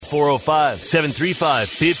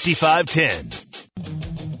405-735-5510.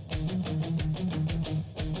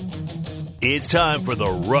 It's time for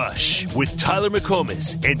The Rush with Tyler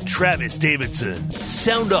McComas and Travis Davidson.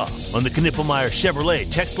 Sound off on the Knippelmeyer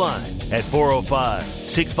Chevrolet text line at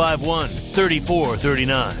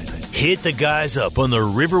 405-651-3439. Hit the guys up on the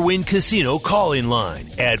Riverwind Casino call-in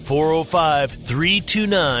line at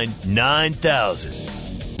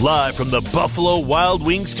 405-329-9000. Live from the Buffalo Wild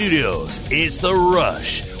Wing Studios, it's The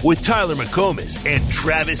Rush with Tyler McComas and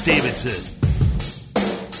Travis Davidson.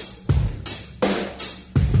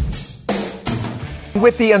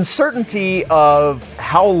 With the uncertainty of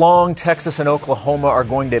how long Texas and Oklahoma are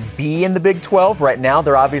going to be in the Big 12, right now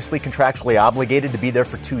they're obviously contractually obligated to be there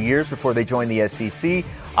for 2 years before they join the SEC.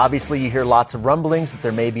 Obviously, you hear lots of rumblings that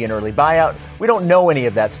there may be an early buyout. We don't know any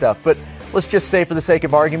of that stuff, but let's just say for the sake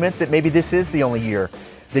of argument that maybe this is the only year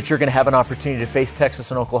that you're going to have an opportunity to face Texas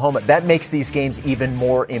and Oklahoma. That makes these games even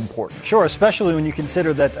more important. Sure, especially when you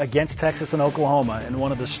consider that against Texas and Oklahoma, and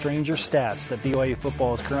one of the stranger stats that BYU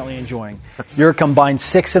football is currently enjoying, you're a combined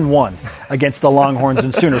 6-1 against the Longhorns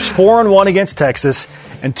and Sooners. 4-1 against Texas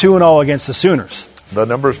and 2-0 against the Sooners. The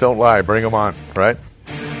numbers don't lie. Bring them on, right?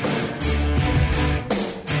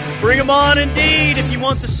 Bring them on, indeed. If you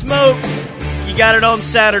want the smoke, you got it on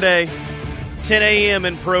Saturday. 10 a.m.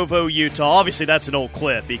 in Provo, Utah. Obviously, that's an old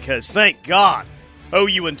clip because, thank God,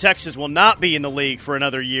 OU and Texas will not be in the league for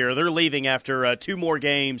another year. They're leaving after 2 more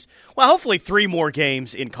games. Well, hopefully 3 more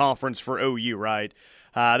games in conference for OU, right?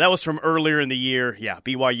 That was from earlier in the year. Yeah,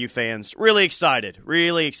 BYU fans really excited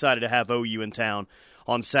to have OU in town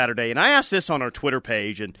on Saturday. And I asked this on our Twitter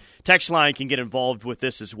page, and text line can get involved with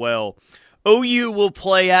this as well. OU will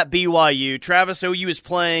play at BYU. Travis, OU is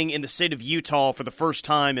playing in the state of Utah for the first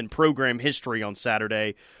time in program history on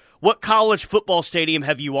Saturday. What college football stadium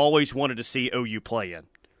have you always wanted to see OU play in?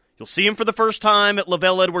 You'll see them for the first time at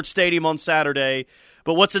LaVell Edwards Stadium on Saturday,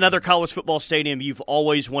 but what's another college football stadium you've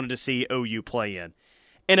always wanted to see OU play in?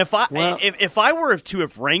 And if I were to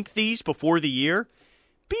have ranked these before the year,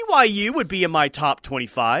 BYU would be in my top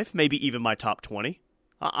 25, maybe even my top 20.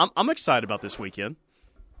 I'm excited about this weekend.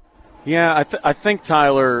 Yeah, I think,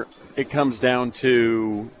 Tyler, it comes down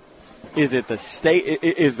to, is it the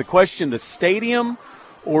is the question the stadium,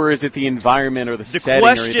 or is it the environment or the setting or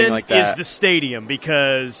anything like that? The question is the stadium,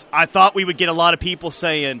 because I thought we would get a lot of people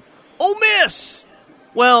saying, Ole Miss!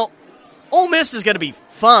 Well, Ole Miss is going to be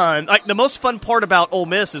fun. Like, the most fun part about Ole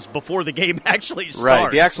Miss is before the game actually starts. Right,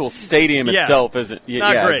 the actual stadium itself isn't.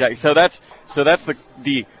 Not great. Exactly. So that's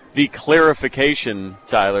the clarification,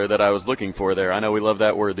 Tyler, that I was looking for there. I know we love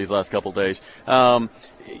that word these last couple days. I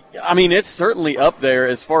mean, it's certainly up there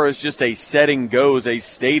as far as just a setting goes, a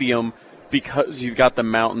stadium, because you've got the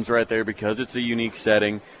mountains right there, because it's a unique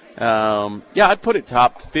setting. I'd put it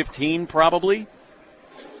top 15 probably.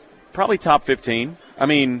 Probably top 15. I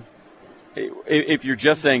mean, if you're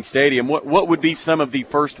just saying stadium, what would be some of the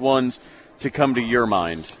first ones to come to your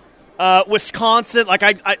mind? Wisconsin, like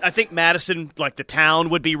I think Madison, like the town,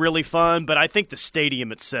 would be really fun, but I think the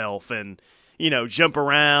stadium itself and, jump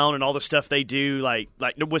around and all the stuff they do, like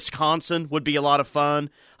Wisconsin would be a lot of fun.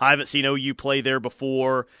 I haven't seen OU play there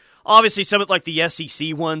before. Obviously, some of like the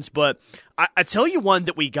SEC ones, but I tell you one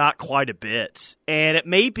that we got quite a bit, and it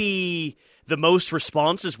may be the most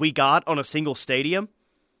responses we got on a single stadium.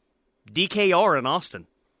 DKR in Austin.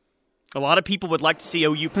 A lot of people would like to see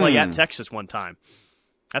OU play at Texas one time.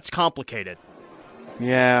 That's complicated.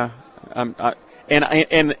 Yeah, and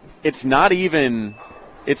it's not even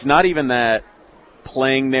that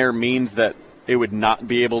playing there means that it would not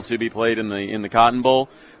be able to be played in the Cotton Bowl.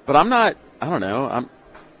 But I'm not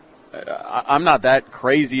that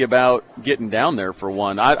crazy about getting down there for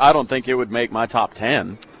one. I don't think it would make my top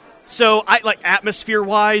 10. So,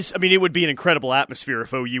 atmosphere-wise, I mean, it would be an incredible atmosphere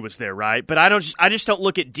if OU was there, right? But I just don't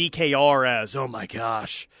look at DKR as, oh my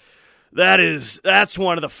gosh, that's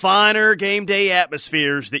one of the finer game day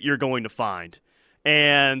atmospheres that you're going to find.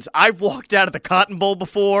 And I've walked out of the Cotton Bowl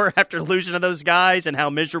before after losing to those guys and how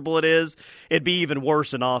miserable it is. It'd be even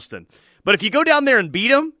worse in Austin. But if you go down there and beat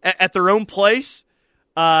them at their own place,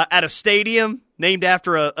 at a stadium named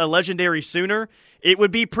after a legendary Sooner, it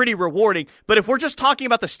would be pretty rewarding. But if we're just talking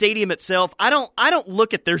about the stadium itself, I don't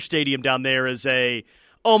look at their stadium down there as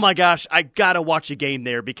oh my gosh, I gotta watch a game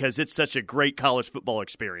there because it's such a great college football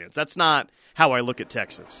experience. That's not how I look at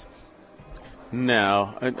Texas.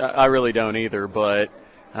 No, I really don't either. But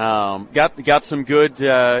got some good,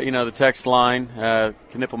 the text line,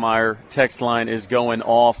 Knippelmeyer text line is going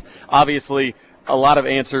off. Obviously, a lot of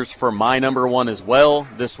answers for my number one as well.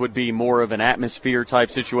 This would be more of an atmosphere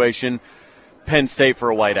type situation. Penn State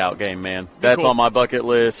for a whiteout game, man. That's on my bucket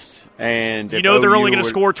list. And they're only going to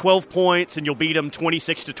score 12 points, and you'll beat them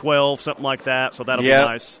 26-12, something like that. So that'll be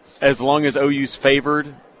nice. As long as OU's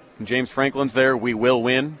favored, and James Franklin's there, we will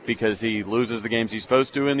win because he loses the games he's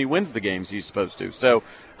supposed to and he wins the games he's supposed to. So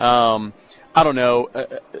I don't know.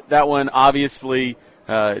 That one, obviously,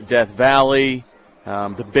 Death Valley,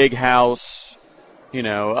 the Big House.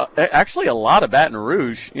 Actually a lot of Baton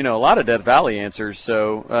Rouge, a lot of Death Valley answers.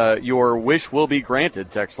 So your wish will be granted,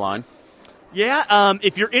 text line. Yeah,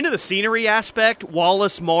 if you're into the scenery aspect,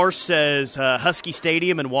 Wallace Marsh says Husky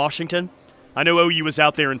Stadium in Washington. I know OU was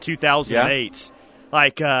out there in 2008.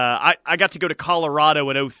 Yeah. I got to go to Colorado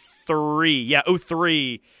in 2003. Yeah,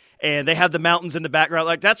 2003. And they have the mountains in the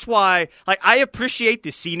background. That's why, I appreciate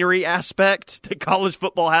the scenery aspect that college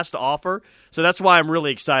football has to offer. So that's why I'm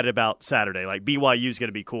really excited about Saturday. BYU is going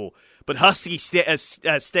to be cool. But Husky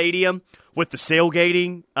Stadium with the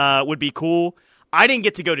sailgating would be cool. I didn't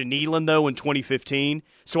get to go to Neyland, though, in 2015.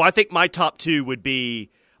 So I think my top two would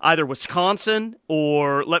be either Wisconsin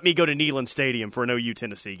or let me go to Neyland Stadium for an OU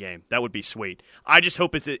Tennessee game. That would be sweet. I just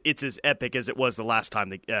hope it's as epic as it was the last time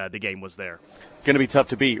the game was there. Going to be tough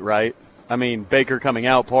to beat, right? I mean, Baker coming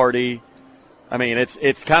out party. I mean,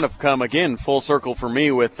 it's kind of come again full circle for me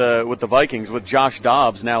with the Vikings, with Josh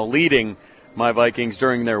Dobbs now leading my Vikings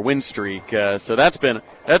during their win streak. So that's been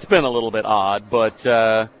a little bit odd, but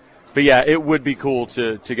yeah, it would be cool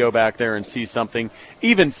to go back there and see something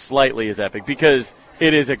even slightly as epic because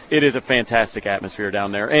it is a fantastic atmosphere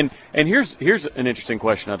down there. And here's an interesting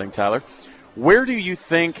question, I think, Tyler. Where do you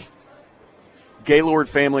think Gaylord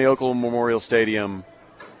Family Oklahoma Memorial Stadium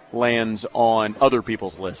lands on other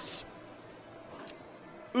people's lists?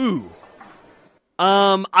 Ooh.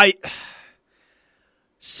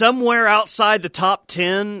 Somewhere outside the top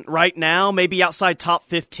 10 right now, maybe outside top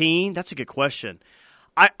 15. That's a good question.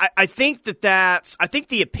 I think I think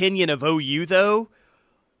the opinion of OU, though,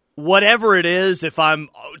 whatever it is, if I'm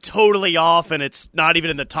totally off and it's not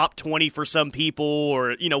even in the top 20 for some people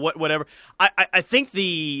or, whatever, I think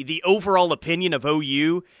the overall opinion of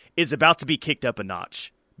OU is about to be kicked up a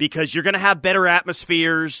notch because you're going to have better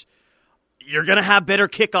atmospheres. You're going to have better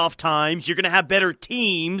kickoff times. You're going to have better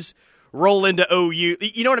teams roll into OU.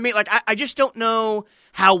 You know what I mean? I just don't know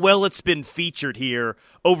how well it's been featured here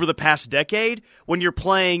over the past decade when you're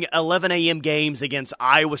playing 11 a.m. games against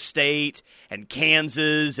Iowa State and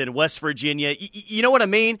Kansas and West Virginia. You know what I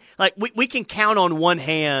mean? We can count on one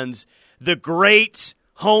hand the great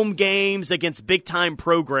home games against big-time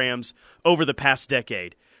programs over the past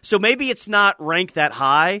decade. So maybe it's not ranked that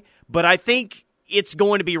high, but I think it's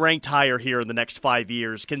going to be ranked higher here in the next 5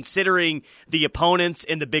 years, considering the opponents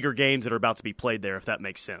and the bigger games that are about to be played there, if that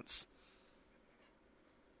makes sense.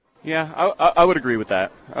 Yeah, I would agree with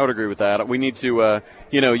that. We need to,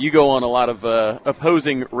 you go on a lot of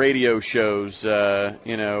opposing radio shows, throughout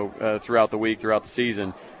the week, throughout the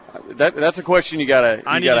season. That's a question you gotta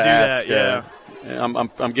ask. Yeah.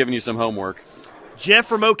 I'm giving you some homework. Jeff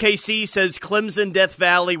from OKC says Clemson Death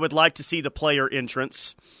Valley would like to see the player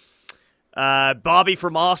entrance. Bobby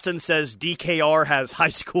from Austin says DKR has high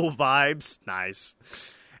school vibes. Nice.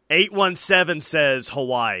 817 says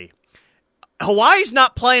Hawaii. Hawaii's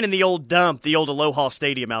not playing in the old dump, the old Aloha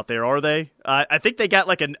Stadium out there, are they? I think they got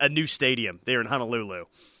a new stadium there in Honolulu.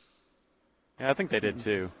 Yeah, I think they did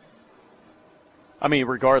too. I mean,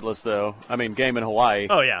 regardless, though, game in Hawaii.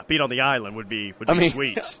 Oh yeah, beat on the island would be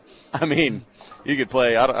sweet. I mean, you could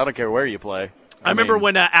play. I don't care where you play. I remember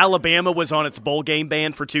when Alabama was on its bowl game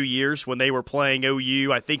ban for 2 years when they were playing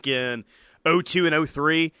OU, I think in 2002 and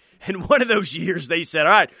 2003. And one of those years they said,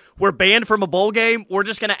 all right, we're banned from a bowl game. We're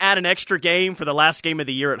just going to add an extra game for the last game of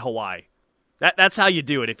the year at Hawaii. That's how you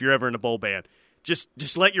do it if you're ever in a bowl ban.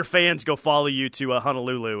 Just let your fans go follow you to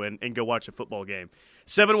Honolulu and go watch a football game.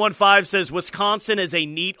 715 says Wisconsin is a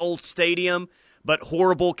neat old stadium, but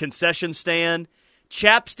horrible concession stand.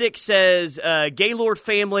 Chapstick says Gaylord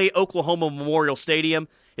Family Oklahoma Memorial Stadium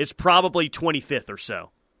is probably 25th or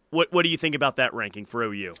so. What do you think about that ranking for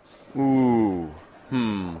OU? Ooh.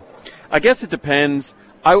 I guess it depends.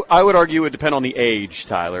 I would argue it would depend on the age,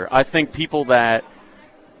 Tyler. I think people that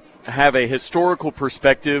have a historical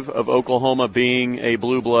perspective of Oklahoma being a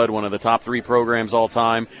blue blood, one of the top 3 programs all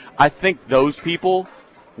time, I think those people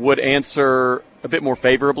would answer a bit more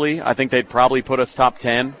favorably. I think they'd probably put us top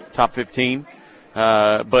 10, top 15.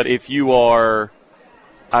 But if you are,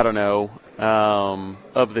 I don't know,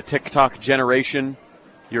 of the TikTok generation,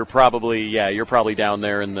 you're probably down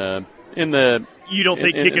there in the. You don't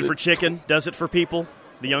think kicking for chicken does it for people,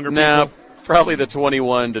 the younger people? No, probably the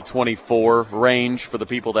 21 to 24 range for the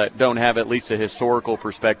people that don't have at least a historical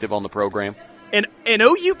perspective on the program. And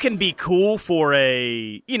OU can be cool for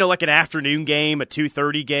like an afternoon game, a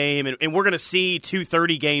 2:30 game, and we're going to see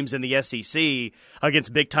 2:30 games in the SEC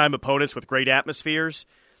against big-time opponents with great atmospheres.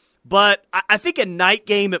 But I think a night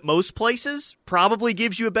game at most places probably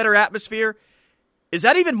gives you a better atmosphere. Is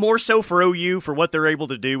that even more so for OU for what they're able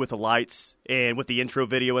to do with the lights and with the intro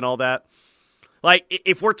video and all that? Like,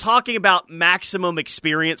 if we're talking about maximum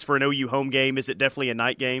experience for an OU home game, is it definitely a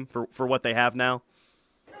night game for what they have now?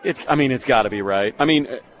 It's got to be right. I mean,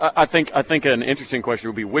 I think an interesting question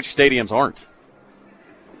would be which stadiums aren't,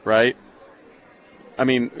 right? I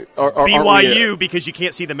mean, BYU because you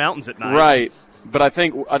can't see the mountains at night, right? But I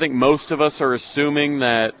think most of us are assuming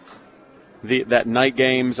that that night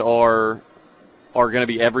games are going to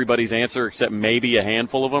be everybody's answer except maybe a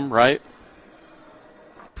handful of them, right?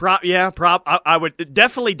 I would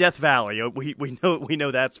definitely Death Valley. We know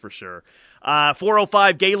that's for sure.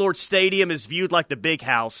 405 Gaylord Stadium is viewed like the big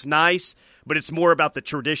house. Nice, but it's more about the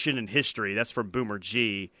tradition and history. That's from Boomer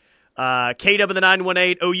G. KW the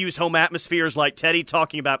 918, OU's home atmosphere is like Teddy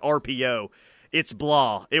talking about RPO. It's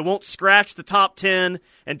blah. It won't scratch the top 10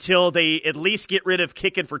 until they at least get rid of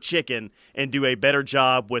kicking for chicken and do a better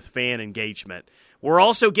job with fan engagement. We're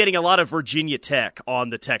also getting a lot of Virginia Tech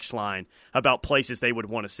on the text line about places they would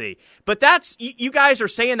want to see. But that's you guys are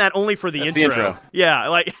saying that only for the intro. Yeah,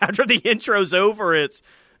 like after the intro's over, it's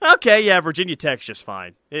okay. Yeah, Virginia Tech's just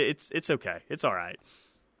fine. It's okay. It's all right.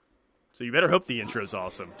 So you better hope the intro's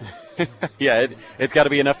awesome. Yeah, it's got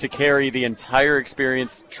to be enough to carry the entire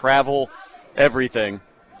experience, travel, everything,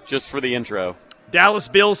 just for the intro. Dallas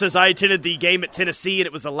Bill says, I attended the game at Tennessee, and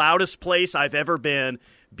it was the loudest place I've ever been.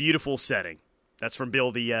 Beautiful setting. That's from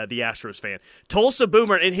Bill, the Astros fan. Tulsa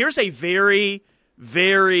Boomer, and here's a very,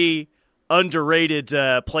 very underrated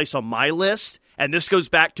place on my list, and this goes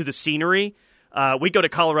back to the scenery. We go to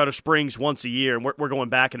Colorado Springs once a year, and we're going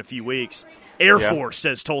back in a few weeks. Air Force,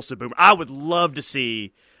 says Tulsa Boomer. I would love to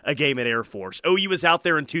see a game at Air Force. OU was out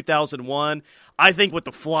there in 2001. I think with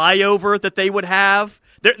the flyover that they would have,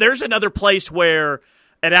 there's another place where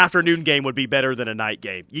an afternoon game would be better than a night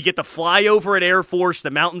game. You get the flyover at Air Force, the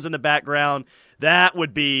mountains in the background.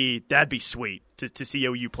 That'd be sweet to see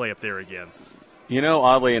OU play up there again. You know,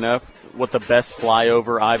 oddly enough, what the best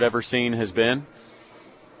flyover I've ever seen has been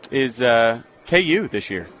is KU this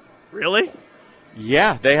year. Really?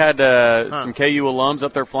 Yeah, they had some KU alums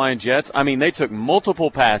up there flying jets. I mean, they took multiple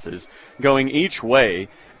passes going each way,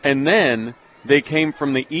 and then they came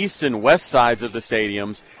from the east and west sides of the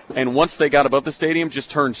stadiums, and once they got above the stadium, just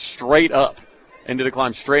turned straight up and did a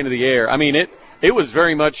climb straight into the air. I mean, it was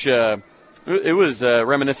very much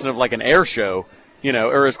reminiscent of like an air show, you know,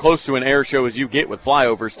 or as close to an air show as you get with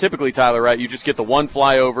flyovers. Typically, Tyler, right, you just get the one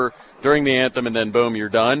flyover during the anthem, and then boom, you're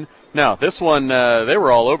done. No, this one, they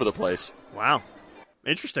were all over the place. Wow.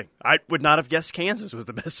 Interesting. I would not have guessed Kansas was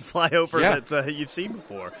the best flyover that you've seen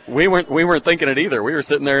before. We weren't thinking it either. We were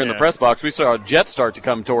sitting there in the press box. We saw a jet start to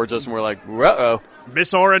come towards us, and we're like, uh-oh.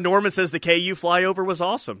 Miss Aura Norman says the KU flyover was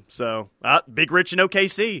awesome. So, Big Rich in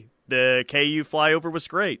OKC. The KU flyover was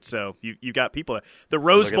great. So you got people. The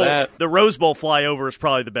Rose Bowl flyover is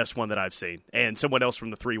probably the best one that I've seen. And someone else from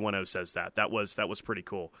the 310 says that. That was pretty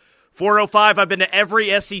cool. 405, I've been to every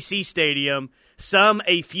SEC stadium, some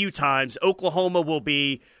a few times. Oklahoma will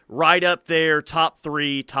be right up there, top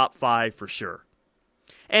 3, top 5 for sure.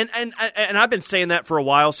 And I've been saying that for a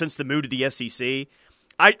while since the move to the SEC.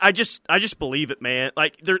 I just believe it, man.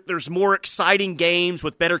 Like there's more exciting games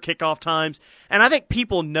with better kickoff times, and I think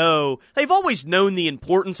people know they've always known the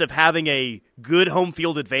importance of having a good home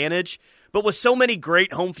field advantage. But with so many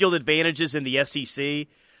great home field advantages in the SEC,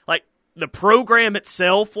 like the program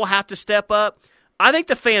itself will have to step up. I think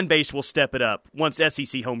the fan base will step it up once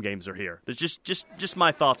SEC home games are here. There's just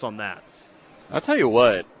my thoughts on that. I'll tell you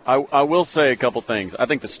what, I will say a couple things. I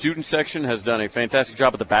think the student section has done a fantastic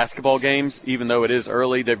job at the basketball games, even though it is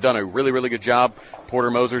early. They've done a really, really good job. Porter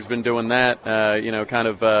Moser's been doing that,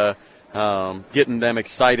 getting them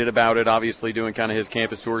excited about it, obviously doing kind of his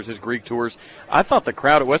campus tours, his Greek tours. I thought the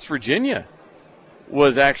crowd at West Virginia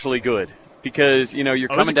was actually good because, you know, you're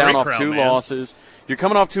coming down off two losses. You're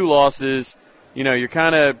coming off 2 losses. You know, you're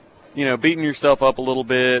kind of, you know, beating yourself up a little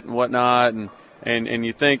bit and whatnot, and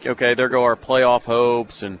you think, okay, there go our playoff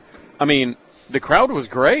hopes. And, I mean, the crowd was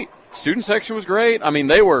great. Student section was great. I mean,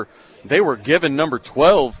 they were giving number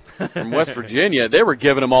 12 from West Virginia. They were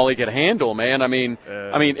giving him all he could handle, man. I mean,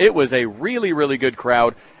 it was a really, really good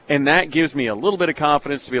crowd, and that gives me a little bit of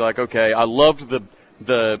confidence to be like, okay, I loved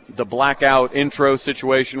the blackout intro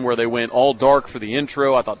situation where they went all dark for the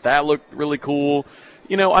intro. I thought that looked really cool.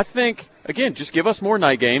 You know, I think, again, just give us more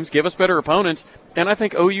night games, give us better opponents, and I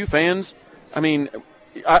think OU fans – I mean,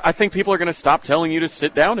 I think people are going to stop telling you to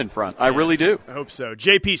sit down in front. I really do. I hope so.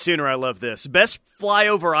 JP Sooner, I love this. Best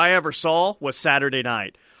flyover I ever saw was Saturday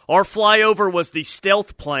night. Our flyover was the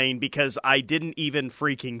stealth plane because I didn't even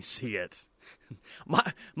freaking see it.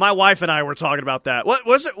 My wife and I were talking about that. What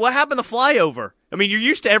was it? What happened to flyover? I mean, you're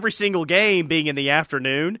used to every single game being in the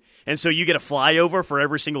afternoon, and so you get a flyover for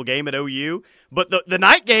every single game at OU. But the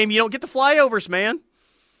night game, you don't get the flyovers, man.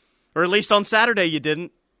 Or at least on Saturday you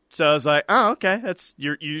didn't. So I was like, oh, okay.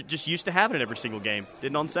 You're just used to having it every single game.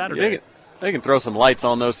 Didn't on Saturday. They can throw some lights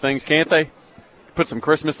on those things, can't they? Put some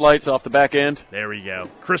Christmas lights off the back end. There we go.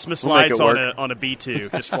 Christmas lights on a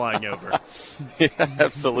B-2 just flying over. Yeah,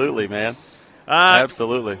 absolutely, man.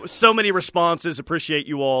 Absolutely. So many responses. Appreciate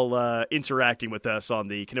you all interacting with us on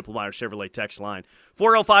the Knippelmeyer Chevrolet text line.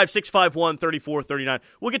 405-651-3439.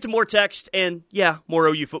 We'll get to more text and, more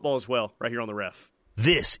OU football as well right here on The Ref.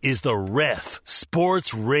 This is the Ref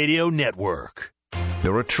Sports Radio Network.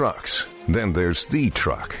 There are trucks. Then there's the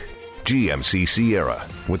truck. GMC Sierra,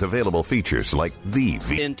 with available features like the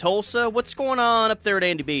In Tulsa, what's going on up there at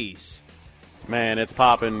Andy B's? Man, it's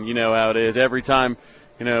popping. You know how it is. Every time,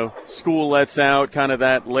 school lets out, kind of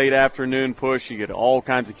that late afternoon push, you get all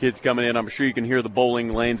kinds of kids coming in. I'm sure you can hear the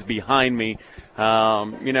bowling lanes behind me. They're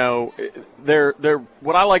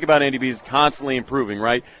what I like about Andy B's is constantly improving,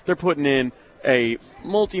 right? They're putting in a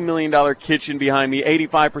multi-million-dollar kitchen behind me,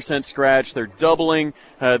 85% scratch. They're doubling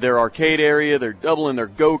their arcade area. They're doubling their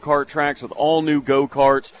go-kart tracks with all new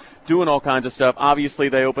go-karts, doing all kinds of stuff. Obviously,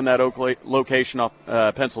 they opened that location off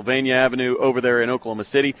Pennsylvania Avenue over there in Oklahoma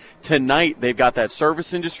City. Tonight, they've got that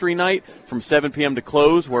service industry night from 7 p.m. to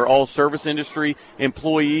close where all service industry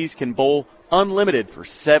employees can bowl unlimited for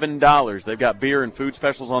 $7. They've got beer and food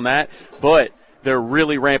specials on that, but they're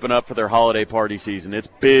really ramping up for their holiday party season. It's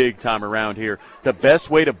big time around here. The best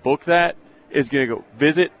way to book that is going to go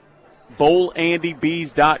visit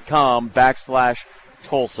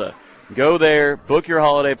bowlandyb's.com/Tulsa. Go there, book your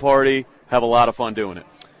holiday party, have a lot of fun doing it.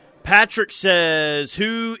 Patrick says,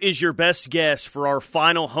 who is your best guess for our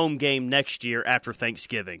final home game next year after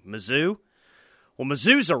Thanksgiving? Mizzou? Well,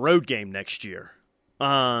 Mizzou's a road game next year. You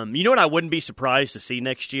know what I wouldn't be surprised to see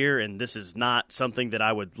next year, and this is not something that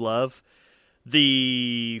I would love?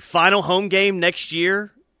 The final home game next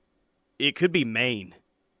year, it could be Maine.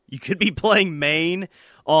 You could be playing Maine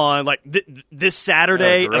on this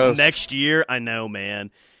Saturday of next year. I know,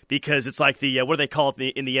 man, because it's like the what do they call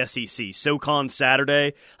it in the SEC? SoCon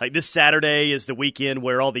Saturday. Like this Saturday is the weekend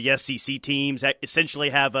where all the SEC teams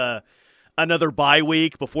essentially have another bye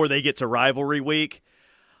week before they get to rivalry week.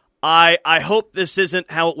 I hope this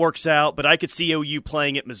isn't how it works out, but I could see OU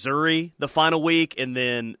playing at Missouri the final week and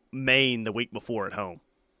then Maine the week before at home.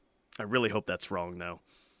 I really hope that's wrong, though.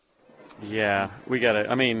 Yeah, we got to.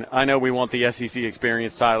 I mean, I know we want the SEC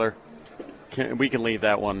experience, Tyler. We can leave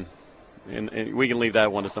that one, and we can leave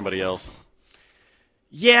that one to somebody else.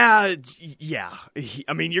 Yeah.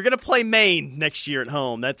 I mean, you're going to play Maine next year at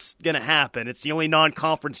home. That's going to happen. It's the only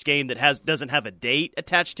non-conference game that doesn't have a date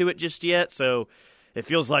attached to it just yet, so it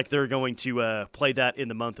feels like they're going to play that in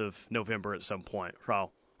the month of November at some point.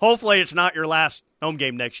 So hopefully it's not your last home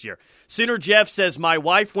game next year. Sooner Jeff says, my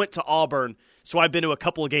wife went to Auburn, so I've been to a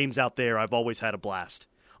couple of games out there. I've always had a blast.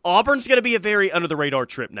 Auburn's going to be a very under-the-radar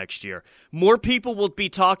trip next year. More people will be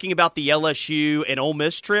talking about the LSU and Ole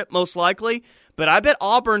Miss trip, most likely, but I bet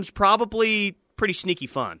Auburn's probably pretty sneaky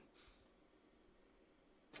fun.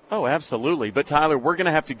 Oh, absolutely. But, Tyler, we're going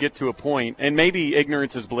to have to get to a point, and maybe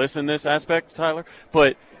ignorance is bliss in this aspect, Tyler,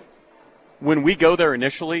 but when we go there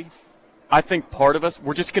initially, I think part of us,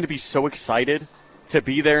 we're just going to be so excited to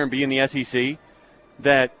be there and be in the SEC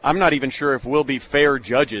that I'm not even sure if we'll be fair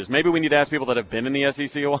judges. Maybe we need to ask people that have been in the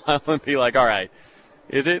SEC a while and be like, all right,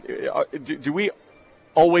 do we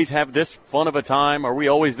always have this fun of a time? Are we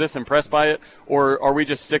always this impressed by it? Or are we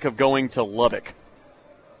just sick of going to Lubbock?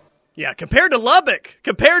 Yeah, compared to Lubbock,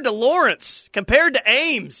 compared to Lawrence, compared to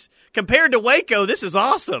Ames, compared to Waco, this is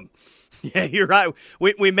awesome. Yeah, you're right.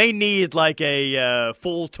 We may need like a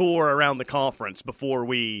full tour around the conference before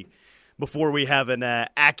we have an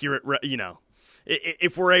accurate,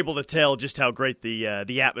 if we're able to tell just how great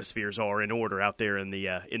the atmospheres are in order out there in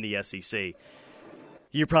the SEC.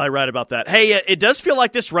 You're probably right about that. Hey, it does feel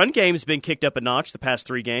like this run game has been kicked up a notch the past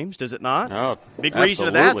 3 games, does it not? Oh, big absolutely. Reason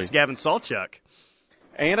of that is Gavin Sawchuk.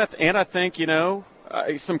 And I think,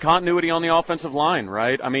 some continuity on the offensive line,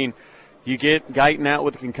 right? I mean, you get Guyton out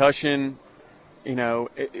with a concussion.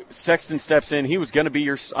 Sexton steps in. He was going to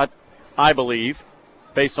be I believe,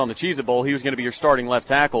 based on the Cheez-It Bowl, he was going to be your starting left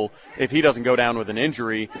tackle if he doesn't go down with an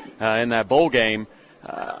injury in that bowl game.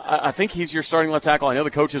 I think he's your starting left tackle. I know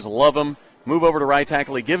the coaches love him. move over to right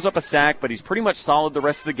tackle. He gives up a sack, but he's pretty much solid the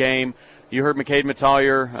rest of the game. You heard McCade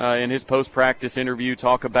Metallier in his post-practice interview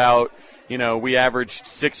talk about, we averaged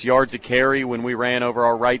 6 yards a carry when we ran over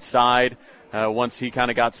our right side once he kind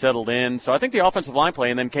of got settled in. So I think the offensive line play,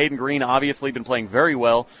 and then Caden Green obviously been playing very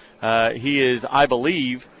well. He is, I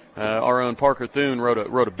believe, our own Parker Thune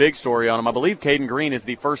wrote a big story on him. I believe Caden Green is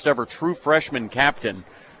the first ever true freshman captain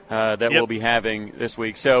that we'll be having this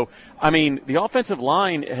week. So, the offensive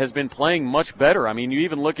line has been playing much better. You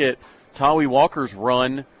even look at Tawi Walker's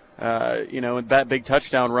run, that big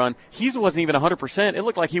touchdown run. He wasn't even 100%. It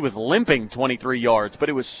looked like he was limping 23 yards, but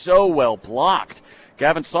it was so well blocked.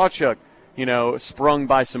 Gavin Sawchuk, sprung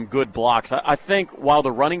by some good blocks. I think while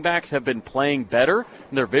the running backs have been playing better,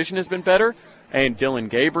 and their vision has been better, and Dylan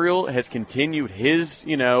Gabriel has continued his,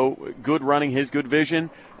 good running, his good vision,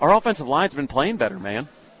 our offensive line's been playing better, man.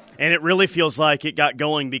 And it really feels like it got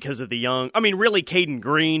going because of the young – really Caden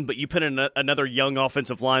Green, but you put in another young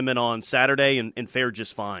offensive lineman on Saturday and fared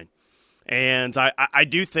just fine. And I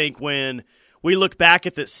do think when we look back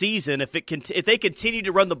at the season, if they continue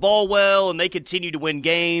to run the ball well and they continue to win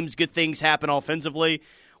games, good things happen offensively,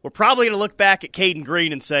 we're probably going to look back at Caden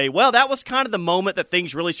Green and say, well, that was kind of the moment that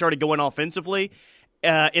things really started going offensively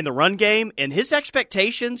in the run game. And his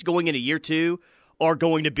expectations going into year 2 are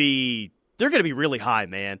going to be – they're going to be really high,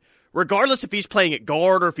 man. Regardless if he's playing at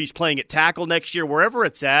guard or if he's playing at tackle next year, wherever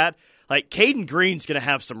it's at, Caden Green's going to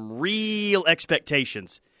have some real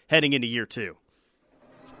expectations heading into year 2.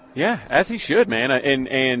 Yeah, as he should, man.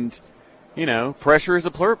 And pressure is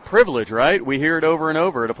a privilege, right? We hear it over and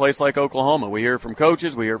over at a place like Oklahoma. We hear it from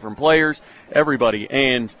coaches, we hear it from players, everybody.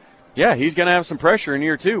 And, yeah, he's going to have some pressure in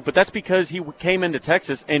year 2, but that's because he came into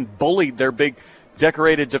Texas and bullied their big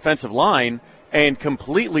decorated defensive line and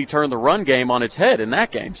completely turned the run game on its head in that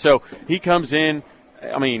game. So he comes in,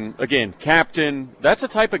 again, captain. That's the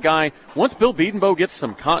type of guy, once Bill Bedenbaugh gets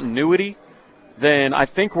some continuity, then I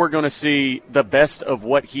think we're going to see the best of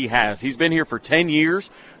what he has. He's been here for 10 years.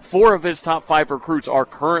 4 of his top 5 recruits are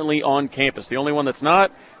currently on campus. The only one that's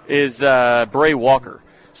not is Bray Walker.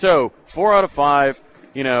 So 4 out of 5,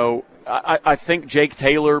 I think Jake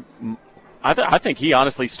Taylor, I think he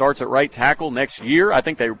honestly starts at right tackle next year. I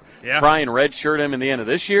think they try and redshirt him in the end of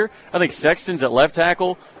this year. I think Sexton's at left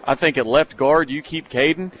tackle. I think at left guard you keep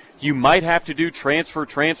Caden. You might have to do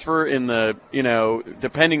transfer in the,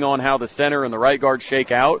 depending on how the center and the right guard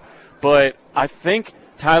shake out. But I think,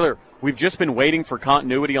 Tyler, we've just been waiting for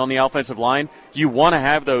continuity on the offensive line. You want to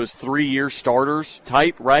have those 3-year starters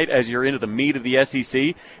type, right, as you're into the meat of the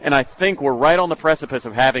SEC. And I think we're right on the precipice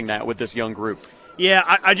of having that with this young group. Yeah,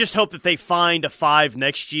 I just hope that they find a 5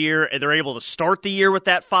 next year, and they're able to start the year with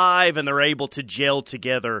that 5, and they're able to gel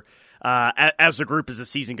together as a group as the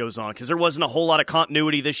season goes on, because there wasn't a whole lot of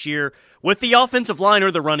continuity this year with the offensive line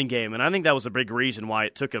or the running game, and I think that was a big reason why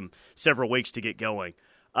it took them several weeks to get going.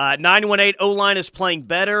 918 O-line is playing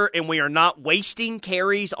better, and we are not wasting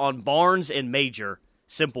carries on Barnes and Major.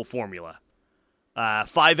 Simple formula.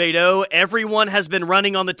 580, everyone has been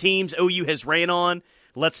running on the teams OU has ran on.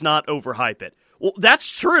 Let's not overhype it. Well, that's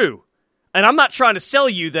true, and I'm not trying to sell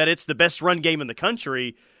you that it's the best run game in the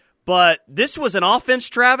country, but this was an offense,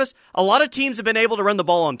 Travis. A lot of teams have been able to run the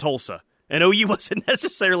ball on Tulsa, and OU wasn't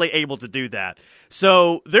necessarily able to do that.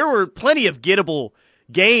 So there were plenty of gettable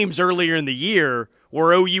games earlier in the year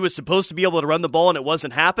where OU was supposed to be able to run the ball and it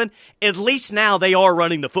wasn't happen. At least now they are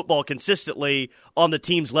running the football consistently on the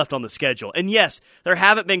teams left on the schedule. And yes, there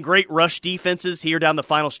haven't been great rush defenses here down the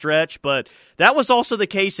final stretch, but that was also the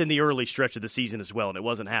case in the early stretch of the season as well, and it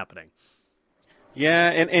wasn't happening. Yeah,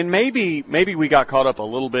 and maybe we got caught up a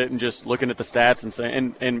little bit in just looking at the stats and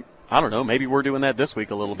saying, and I don't know, maybe we're doing that this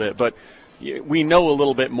week a little bit, but we know a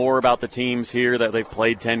little bit more about the teams here that they've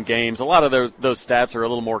played 10 games. A lot of those stats are a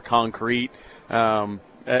little more concrete.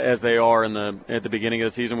 As they are at the beginning of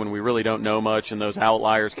the season when we really don't know much, and those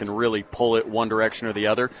outliers can really pull it one direction or the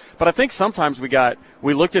other. But I think sometimes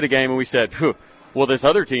we looked at a game and we said, well, this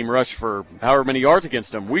other team rushed for however many yards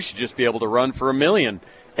against them. We should just be able to run for 1 million.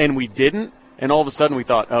 And we didn't, and all of a sudden we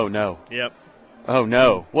thought, oh, no. Yep. Oh,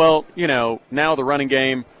 no. Well, now the running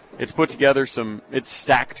game, it's put together it's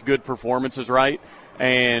stacked good performances, right?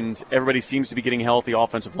 And everybody seems to be getting healthy.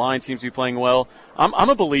 Offensive line seems to be playing well. I'm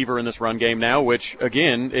a believer in this run game now, which,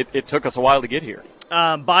 again, it took us a while to get here.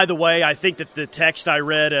 By the way, I think that the text I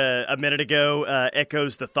read a minute ago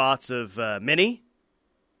echoes the thoughts of Minnie.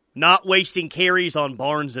 Not wasting carries on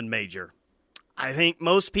Barnes and Major. I think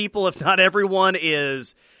most people, if not everyone,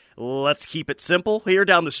 is let's keep it simple here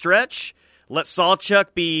down the stretch. Let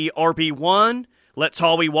Sawchuk be RB1. Let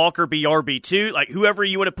Tawi Walker be RB2. Whoever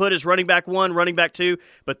you want to put as running back 1, running back 2,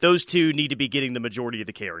 but those two need to be getting the majority of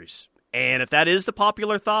the carries. And if that is the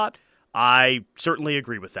popular thought, I certainly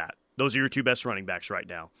agree with that. Those are your two best running backs right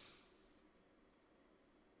now.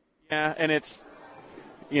 Yeah, and it's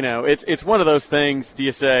one of those things. Do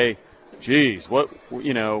you say, geez, what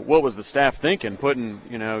was the staff thinking, putting,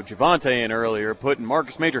 Javonte in earlier, putting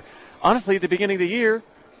Marcus Major? Honestly, at the beginning of the year,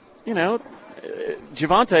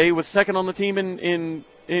 Javonte was second on the team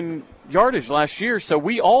in yardage last year, so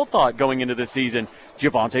we all thought going into this season,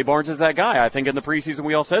 Javonte Barnes is that guy. I think in the preseason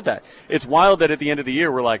we all said that. It's wild that at the end of the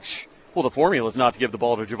year we're like, well, the formula is not to give the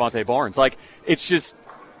ball to Javonte Barnes. Like, it's just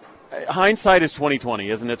hindsight is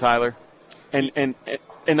 20/20, isn't it, Tyler? And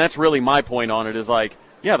that's really my point on it is like,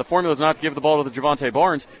 yeah, the formula is not to give the ball to the Javonte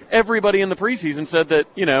Barnes. Everybody in the preseason said that,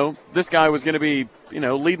 this guy was going to be,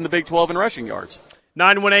 leading the Big 12 in rushing yards.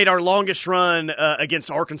 918, our longest run against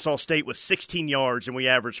Arkansas State was 16 yards, and we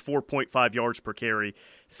averaged 4.5 yards per carry.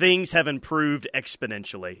 Things have improved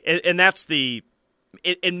exponentially. And that's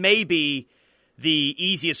it may be the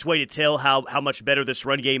easiest way to tell how much better this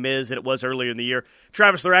run game is than it was earlier in the year.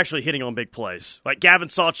 Travis, they're actually hitting on big plays. Like Gavin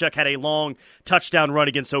Sawchuk had a long touchdown run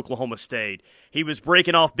against Oklahoma State. He was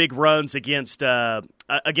breaking off big runs against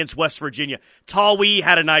West Virginia. Tawee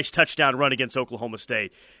had a nice touchdown run against Oklahoma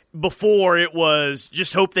State. Before, it was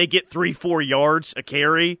just hope they get 3-4 yards a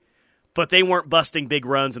carry, but they weren't busting big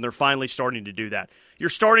runs, and they're finally starting to do that. You're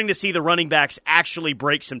starting to see the running backs actually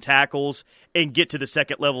break some tackles and get to the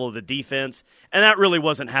second level of the defense, and that really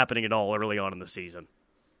wasn't happening at all early on in the season.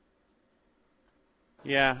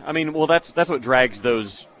 Yeah, I mean, well, that's what drags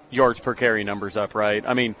those yards per carry numbers up, right?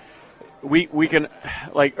 I mean, we can,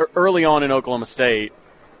 like, early on in Oklahoma State,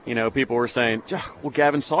 people were saying, well,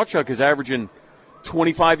 Gavin Sawchuk is averaging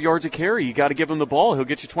 25 yards a carry. You got to give him the ball. He'll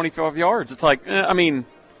get you 25 yards. It's like,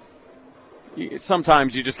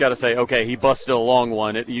 sometimes you just got to say, okay, he busted a long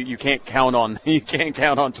one. You can't count on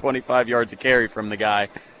 25 yards a carry from the guy.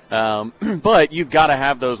 But you've got to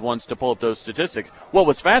have those ones to pull up those statistics. What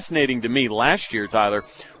was fascinating to me last year, Tyler,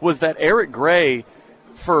 was that Eric Gray,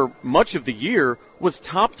 for much of the year, was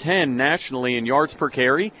top 10 nationally in yards per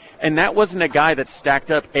carry, and that wasn't a guy that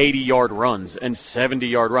stacked up 80-yard runs and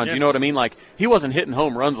 70-yard runs. Yeah. You know what I mean? Like, he wasn't hitting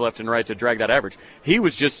home runs left and right to drag that average. He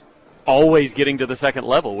was just always getting to the second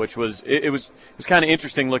level, which was it was kind of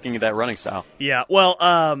interesting looking at that running style. Yeah, well,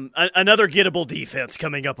 another gettable defense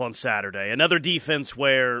coming up on Saturday. Another defense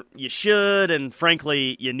where you should and,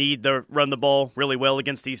 frankly, you need to run the ball really well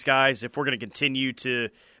against these guys if we're going to continue to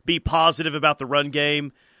be positive about the run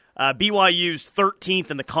game. BYU's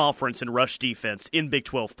 13th in the conference in rush defense in Big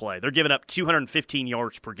 12 play. They're giving up 215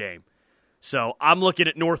 yards per game. So I'm looking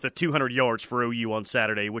at north of 200 yards for OU on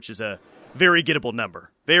Saturday, which is a very gettable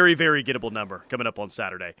number. Very, very gettable number coming up on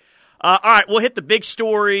Saturday. All right, we'll hit the big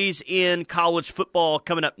stories in college football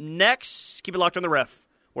coming up next. Keep it locked on the Ref.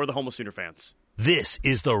 We're the home of Sooner fans. This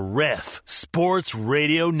is the Ref Sports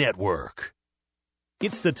Radio Network.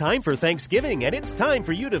 It's the time for Thanksgiving, and it's time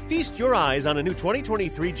for you to feast your eyes on a new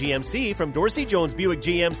 2023 GMC from Dorsey Jones Buick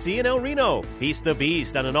GMC in El Reno. Feast the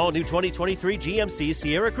beast on an all-new 2023 GMC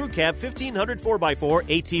Sierra Crew Cab 1500 4x4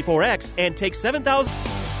 AT4X and take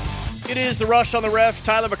 $7,000. It is the Rush on the Ref.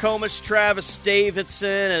 Tyler McComas, Travis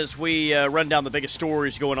Davidson, as we run down the biggest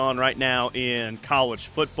stories going on right now in college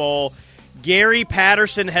football. Gary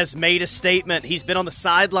Patterson has made a statement. He's been on the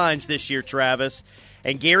sidelines this year, Travis.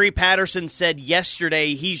 And Gary Patterson said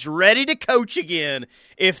yesterday he's ready to coach again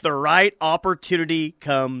if the right opportunity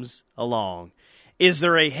comes along. Is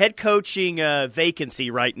there a head coaching vacancy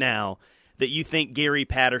right now that you think Gary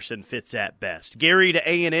Patterson fits at best? Gary to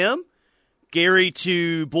A&M? Gary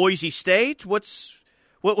to Boise State? What's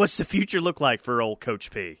the future look like for old Coach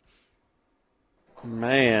P?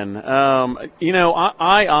 Man,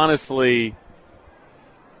 I honestly...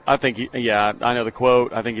 I think, I know the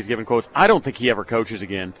quote. I think he's given quotes. I don't think he ever coaches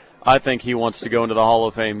again. I think he wants to go into the Hall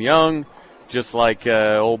of Fame young, just like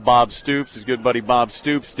old Bob Stoops, his good buddy Bob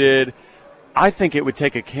Stoops did. I think it would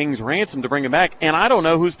take a king's ransom to bring him back, and I don't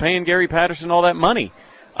know who's paying Gary Patterson all that money.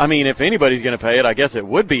 I mean, if anybody's going to pay it, I guess it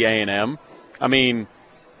would be A&M. I mean,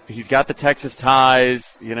 he's got the Texas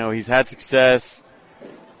ties. He's had success.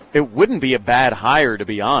 It wouldn't be a bad hire, to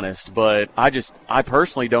be honest, but I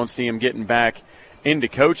personally don't see him getting back into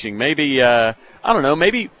coaching. Maybe I don't know,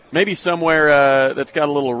 maybe somewhere that's got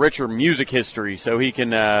a little richer music history, so he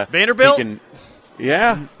can Vanderbilt.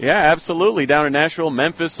 Yeah, absolutely. Down in Nashville,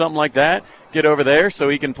 Memphis, something like that. Get over there so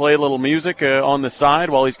he can play a little music on the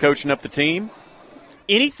side while he's coaching up the team.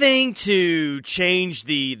 Anything to change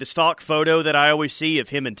the stock photo that I always see of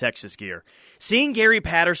him in Texas gear. Seeing Gary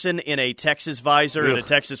Patterson in a Texas visor and a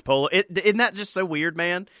Texas polo, isn't that just so weird,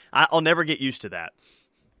 man? I'll never get used to that.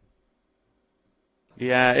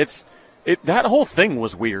 Yeah, that whole thing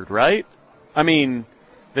was weird, right? I mean,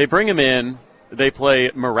 they bring him in, they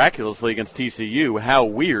play miraculously against TCU. How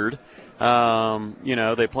weird.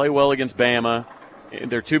 They play well against Bama.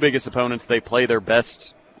 Their two biggest opponents, they play their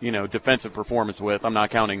best, defensive performance with. I'm not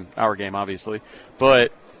counting our game, obviously.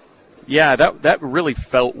 But, yeah, that really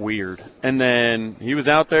felt weird. And then he was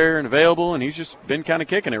out there and available, and he's just been kind of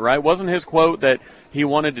kicking it, right? Wasn't his quote that he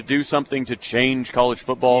wanted to do something to change college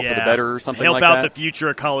football for the better or something like that? Help out the future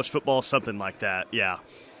of college football, something like that, yeah.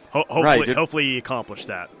 Hopefully he accomplished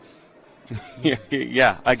that.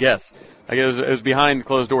 Yeah, I guess. It was behind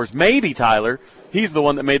closed doors. Maybe, Tyler, he's the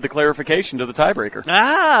one that made the clarification to the tiebreaker.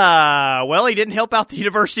 Well, he didn't help out the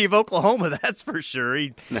University of Oklahoma, that's for sure.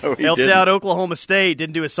 He helped out Oklahoma State,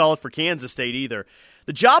 didn't do a solid for Kansas State either.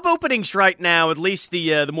 The job openings right now, at least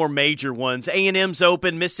the more major ones, A&M's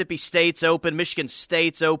open, Mississippi State's open, Michigan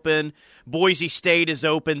State's open, Boise State is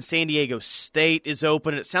open, San Diego State is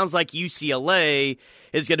open, and it sounds like UCLA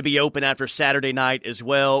is going to be open after Saturday night as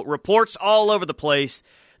well. Reports all over the place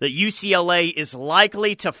that UCLA is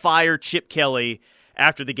likely to fire Chip Kelly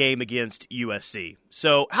after the game against USC.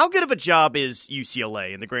 So how good of a job is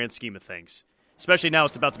UCLA in the grand scheme of things, especially now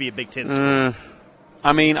it's about to be a Big Ten school?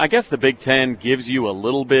 I mean, I guess the Big Ten gives you a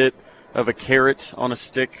little bit of a carrot on a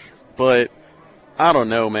stick, but I don't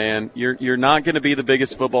know, man. You're not going to be the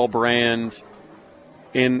biggest football brand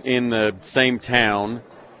in the same town.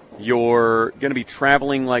 You're going to be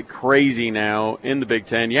traveling like crazy now in the Big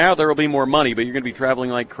Ten. Yeah, there will be more money, but you're going to be traveling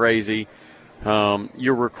like crazy.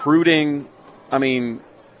 You're recruiting. I mean,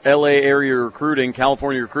 L.A. area recruiting,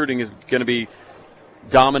 California recruiting is going to be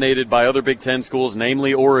dominated by other Big Ten schools,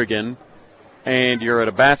 namely Oregon. And you're at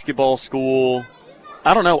a basketball school.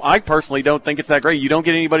 I don't know. I personally don't think it's that great. You don't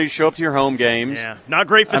get anybody to show up to your home games. Yeah, not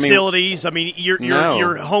great facilities.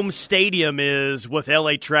 Your home stadium is, with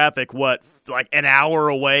LA traffic, like an hour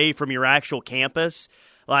away from your actual campus?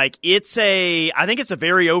 Like, I think it's a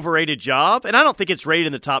very overrated job, and I don't think it's rated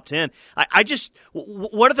in the top 10.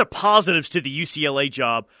 What are the positives to the UCLA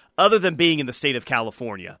job other than being in the state of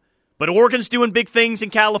California? But Oregon's doing big things in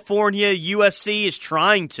California. USC is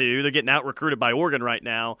trying to. They're getting out-recruited by Oregon right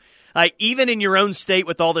now. Even in your own state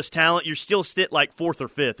with all this talent, you're still like 4th or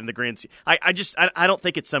 5th in the grand scheme. I don't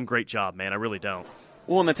think it's some great job, man. I really don't.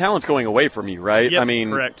 Well, and the talent's going away from you, right? Yep, I mean,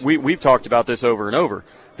 correct. We've talked about this over and over.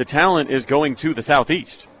 The talent is going to the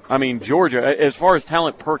Southeast. I mean, Georgia, as far as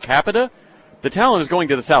talent per capita, the talent is going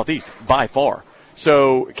to the Southeast by far.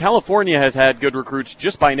 So California has had good recruits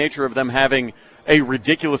just by nature of them having a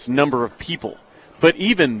ridiculous number of people. But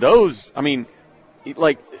even those, I mean,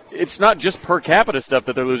 it's not just per capita stuff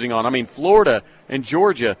that they're losing on. I mean, Florida and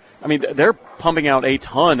Georgia, I mean, they're pumping out a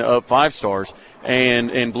ton of 5-stars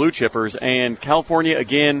and blue chippers. And California,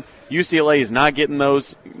 again, UCLA is not getting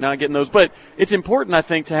those. But it's important, I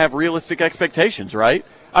think, to have realistic expectations, right?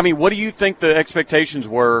 I mean, what do you think the expectations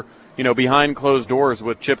were, behind closed doors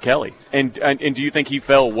with Chip Kelly? And do you think he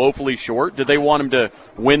fell woefully short? Did they want him to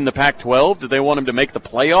win the Pac-12? Did they want him to make the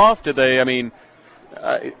playoff?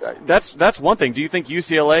 That's one thing. Do you think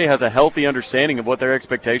UCLA has a healthy understanding of what their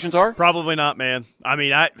expectations are? Probably not, man. I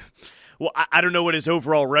mean, I don't know what his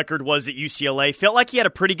overall record was at UCLA. Felt like he had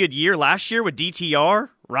a pretty good year last year with DTR,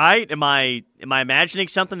 right? Am I imagining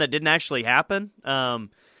something that didn't actually happen?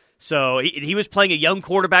 So he was playing a young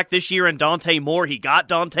quarterback this year in Dante Moore. He got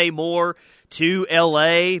Dante Moore to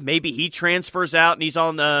L.A. Maybe he transfers out and he's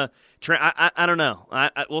on the I don't know.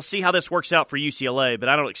 We'll see how this works out for UCLA, but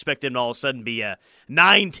I don't expect them to all of a sudden be a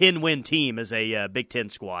 9-10 win team as a Big Ten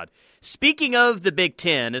squad. Speaking of the Big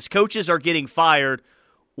Ten, as coaches are getting fired,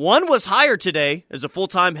 one was hired today as a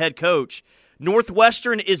full-time head coach.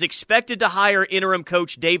 Northwestern is expected to hire interim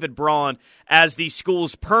coach David Braun as the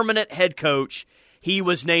school's permanent head coach. He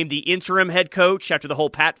was named the interim head coach after the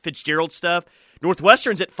whole Pat Fitzgerald stuff.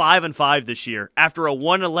 Northwestern's at 5-5 this year. After a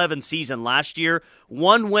 1-11 season last year,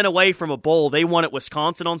 one win away from a bowl. They won at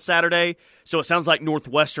Wisconsin on Saturday, so it sounds like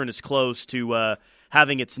Northwestern is close to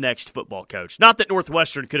having its next football coach. Not that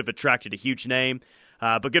Northwestern could have attracted a huge name,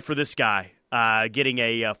 but good for this guy getting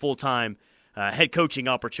a full-time head coaching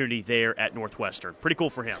opportunity there at Northwestern. Pretty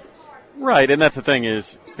cool for him. Right, and that's the thing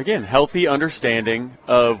is, again, healthy understanding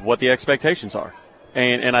of what the expectations are.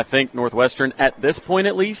 And I think Northwestern, at this point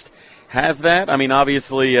at least, has that. I mean,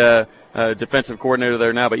 obviously, defensive coordinator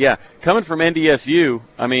there now. But, yeah, coming from NDSU,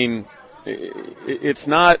 I mean, it's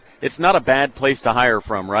not a bad place to hire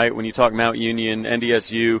from, right? When you talk Mount Union,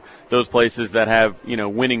 NDSU, those places that have,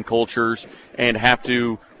 winning cultures and have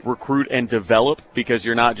to recruit and develop because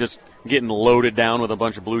you're not just getting loaded down with a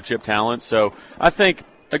bunch of blue-chip talent. So I think,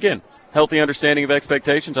 again, healthy understanding of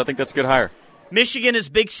expectations. I think that's a good hire. Michigan is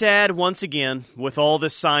big sad once again with all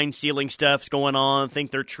this sign stealing stuff going on. I think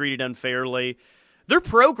they're treated unfairly. Their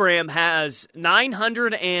program has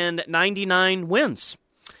 999 wins.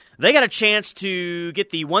 They got a chance to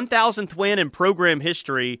get the 1,000th win in program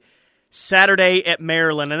history Saturday at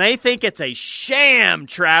Maryland, and they think it's a sham,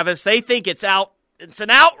 Travis. They think it's an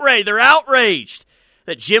outrage. They're outraged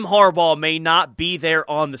that Jim Harbaugh may not be there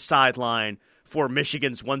on the sideline for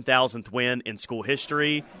Michigan's 1,000th win in school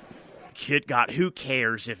history. Kid, God, who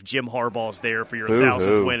cares if Jim Harbaugh's there for your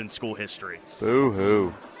 1,000th win in school history?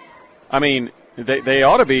 Boo-hoo. I mean, they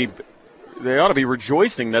ought to be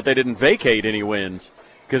rejoicing that they didn't vacate any wins,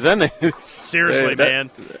 because then seriously,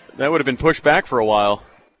 man, that would have been pushed back for a while.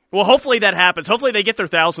 Well, hopefully that happens. Hopefully they get their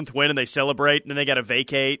 1,000th win and they celebrate, and then they got to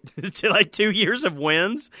vacate to like 2 years of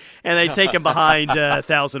wins, and they take them behind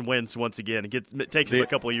 1,000 wins once again. It takes them a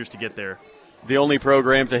couple of years to get there. The only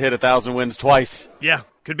program to hit 1,000 wins twice. Yeah,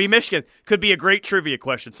 could be Michigan. Could be a great trivia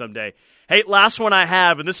question someday. Hey, last one I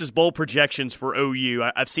have, and this is bowl projections for OU.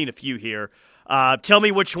 I've seen a few here. Tell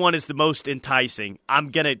me which one is the most enticing.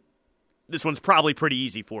 This one's probably pretty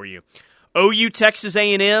easy for you. OU Texas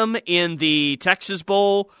A&M in the Texas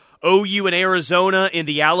Bowl, OU and Arizona in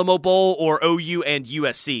the Alamo Bowl, or OU and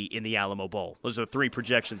USC in the Alamo Bowl. Those are 3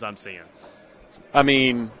 projections I'm seeing. I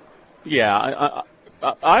mean, yeah,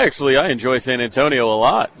 I enjoy San Antonio a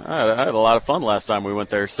lot. I had a lot of fun last time we went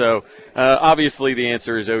there. So obviously the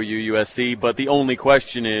answer is OU USC, but the only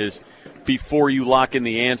question is, before you lock in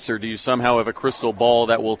the answer, do you somehow have a crystal ball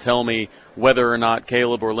that will tell me whether or not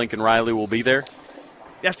Caleb or Lincoln Riley will be there?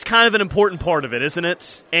 That's kind of an important part of it, isn't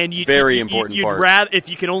it? And Very important part. If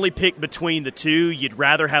you can only pick between the two, you'd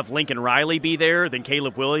rather have Lincoln Riley be there than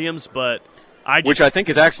Caleb Williams, but which I think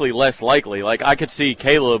is actually less likely. Like, I could see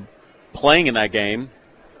Caleb playing in that game.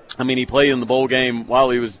 I mean, he played in the bowl game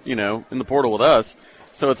while he was, in the portal with us.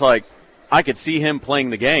 So it's like, I could see him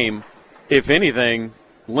playing the game. If anything,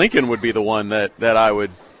 Lincoln would be the one that I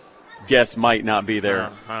would guess might not be there,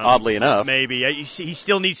 oddly enough. Maybe. He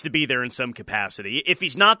still needs to be there in some capacity. If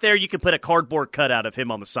he's not there, you can put a cardboard cutout of him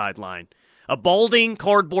on the sideline. A balding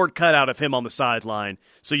cardboard cutout of him on the sideline,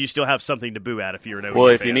 so you still have something to boo at if you're an OU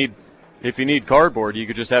Well, fan. if you need cardboard, you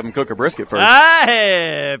could just have him cook a brisket first.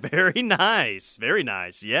 Ah, very nice. Very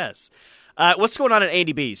nice, yes. What's going on at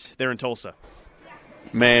Andy B's there in Tulsa?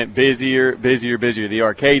 Man, busier. The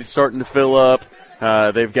arcade's starting to fill up.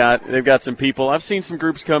 They've got some people. I've seen some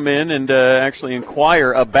groups come in and actually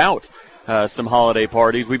inquire about some holiday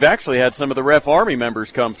parties. We've actually had some of the Ref Army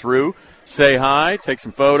members come through, say hi, take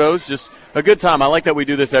some photos. Just a good time. I like that we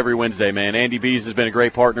do this every Wednesday, man. Andy B's has been a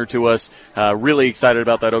great partner to us. Really excited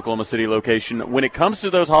about that Oklahoma City location. When it comes to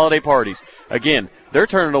those holiday parties, again, they're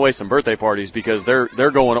turning away some birthday parties because they're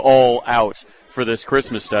going all out for this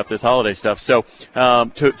Christmas stuff, this holiday stuff. So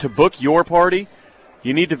to book your party,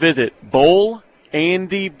 you need to visit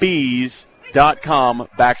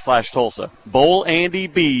BowlAndyBees.com/Tulsa.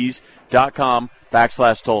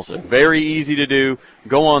 BowlAndyBees.com/Tulsa. Very easy to do.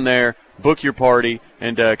 Go on there, book your party,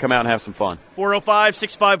 and come out and have some fun.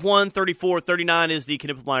 405-651-3439 is the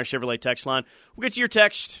Knippelmeyer Chevrolet text line. We'll get to your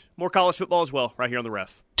text. More college football as well, right here on the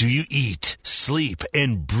Ref. Do you eat, sleep,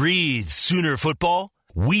 and breathe Sooner football?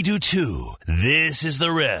 We do too. This is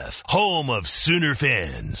the Ref, home of Sooner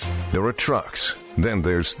fans. There are trucks, then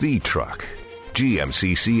there's the truck.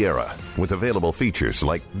 GMC Sierra, with available features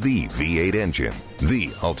like the V8 engine,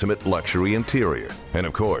 the ultimate luxury interior, and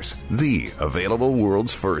of course, the available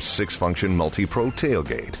world's first 6-function multi-pro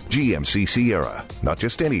tailgate. GMC Sierra, not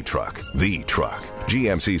just any truck, the truck.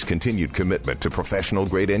 GMC's continued commitment to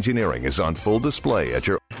professional-grade engineering is on full display at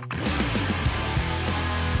your...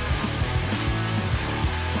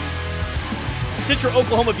 Central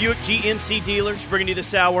Oklahoma Buick GMC dealers bringing you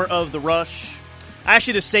this hour of The Rush. I asked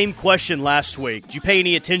you the same question last week. Did you pay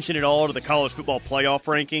any attention at all to the college football playoff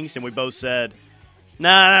rankings? And we both said,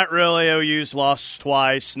 nah, not really. OU's lost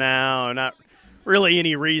twice now. Not really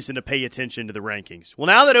any reason to pay attention to the rankings. Well,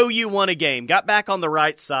 now that OU won a game, got back on the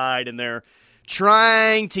right side, and they're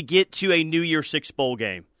trying to get to a New Year's Six bowl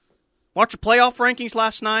game. Watch the playoff rankings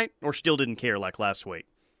last night, or still didn't care like last week?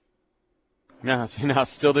 No,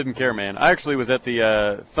 still didn't care, man. I actually was at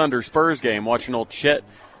the Thunder Spurs game watching old Chet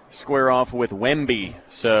square off with Wemby.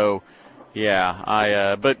 So,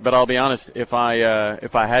 yeah, but I'll be honest, if I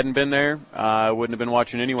hadn't been there, I wouldn't have been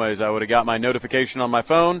watching anyways. I would have got my notification on my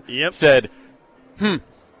phone, said, and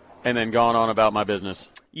then gone on about my business.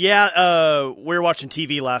 Yeah, we were watching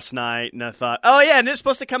TV last night, and I thought, oh, yeah, and it's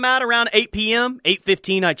supposed to come out around 8 p.m.,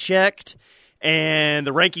 8:15 I checked, and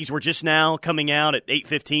the rankings were just now coming out at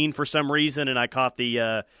 8:15 for some reason, and I caught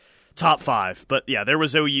the top 5. But, yeah, there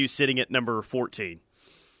was OU sitting at number 14.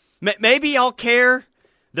 Maybe I'll care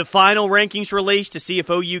the final rankings release to see if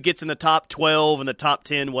OU gets in the top 12 and the top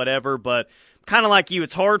 10, whatever, but kind of like you,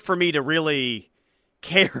 it's hard for me to really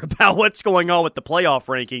care about what's going on with the playoff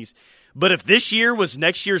rankings. But if this year was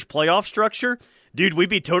next year's playoff structure, dude, we'd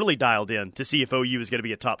be totally dialed in to see if OU is going to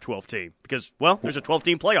be a top 12 team because, well, there's a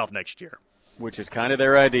 12-team playoff next year. Which is kind of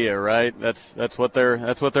their idea, right? That's what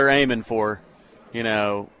they're aiming for. You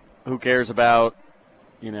know, who cares about,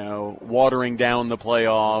 you know, watering down the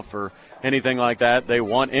playoff or anything like that? They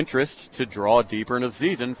want interest to draw deeper into the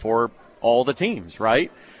season for all the teams,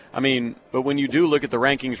 right? I mean, but when you do look at the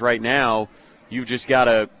rankings right now, you've just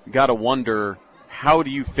gotta wonder, how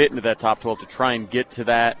do you fit into that top 12 to try and get to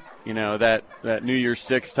that, you know, that New Year's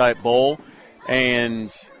Six type bowl?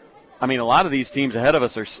 And I mean, a lot of these teams ahead of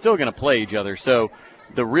us are still going to play each other. So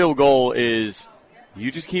the real goal is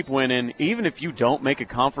you just keep winning. Even if you don't make a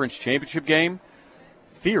conference championship game,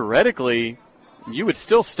 theoretically, you would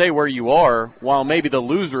still stay where you are, while maybe the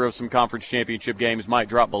loser of some conference championship games might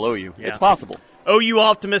drop below you. Yeah. It's possible. OU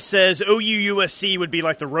Optimist says OU USC would be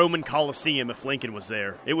like the Roman Coliseum if Lincoln was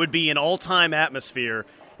there. It would be an all-time atmosphere.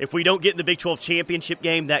 If we don't get in the Big 12 championship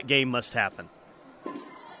game, that game must happen.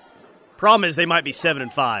 Problem is they might be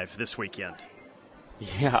 7-5 this weekend.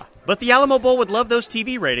 Yeah. But the Alamo Bowl would love those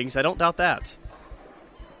TV ratings. I don't doubt that.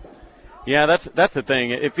 Yeah, that's the thing.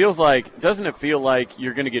 It feels like, doesn't it feel like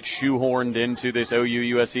you're going to get shoehorned into this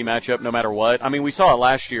OU-USC matchup no matter what? I mean, we saw it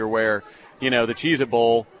last year where, you know, the Cheez-It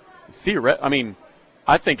Bowl, I mean,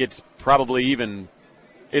 I think it's probably even,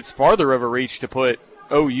 it's farther of a reach to put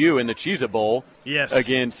OU in the Cheez-It Bowl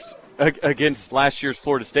against last year's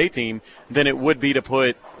Florida State team than it would be to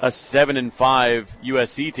put a 7-5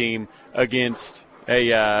 USC team against like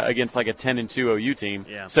a 10-2 OU team.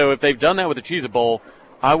 Yeah. So if they've done that with the Cheez-It Bowl,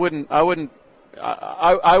 I would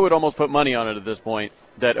almost put money on it at this point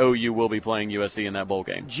that OU will be playing USC in that bowl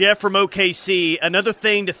game. Jeff from OKC, another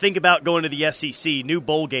thing to think about going to the SEC, new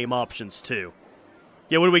bowl game options too.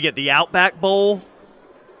 Yeah, what do we get? The Outback Bowl,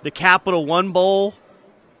 the Capital One Bowl.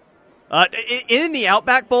 In the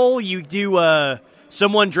Outback Bowl, you do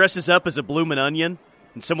someone dresses up as a bloomin' onion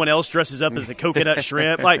and someone else dresses up as a coconut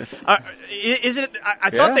shrimp. Like, isn't it?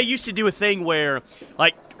 I thought they used to do a thing where,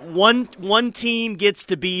 like, one team gets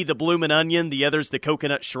to be the bloomin' onion, the other's the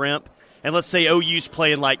coconut shrimp. And let's say OU's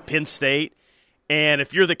playing like Penn State, and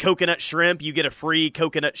if you're the coconut shrimp, you get a free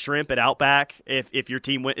coconut shrimp at Outback if your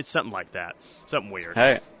team wins. It's something like that. Something weird.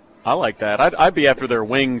 Hey, I like that. I'd be after their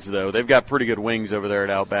wings, though. They've got pretty good wings over there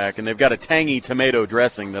at Outback, and they've got a tangy tomato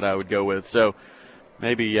dressing that I would go with. So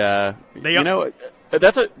maybe that's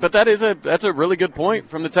a really good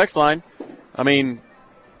point from the text line. I mean,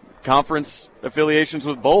 conference affiliations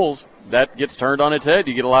with bowls, that gets turned on its head.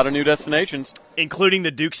 You get a lot of new destinations. Including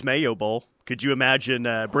the Duke's Mayo Bowl. Could you imagine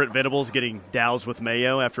Brent Venables getting doused with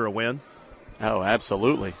mayo after a win? Oh,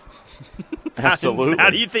 absolutely. Absolutely. How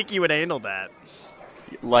do you think you would handle that?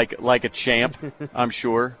 Like a champ, I'm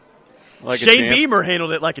sure. Like Shane Beamer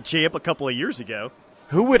handled it like a champ a couple of years ago.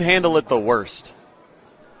 Who would handle it the worst?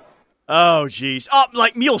 Oh, geez. Oh,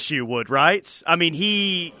 like Muleshoe would, right? I mean,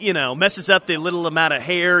 he, messes up the little amount of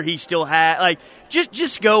hair he still had. Like,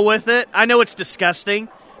 just go with it. I know it's disgusting,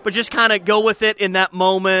 but just kind of go with it in that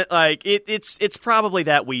moment. Like, it's probably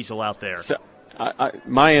that weasel out there. So,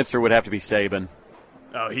 my answer would have to be Saban.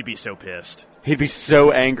 Oh, he'd be so pissed. He'd be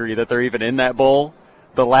so angry that they're even in that bowl.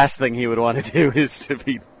 The last thing he would want to do is to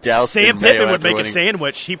be doused in mayo. Sam Pittman would make a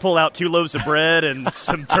sandwich. He'd pull out 2 loaves of bread and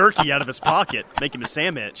some turkey out of his pocket, make him a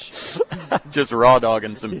sandwich. Just raw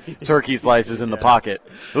dogging some turkey slices in the pocket.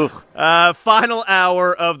 Final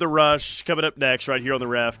hour of The Rush coming up next right here on The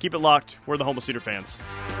Ref. Keep it locked. We're the home of Sooner fans.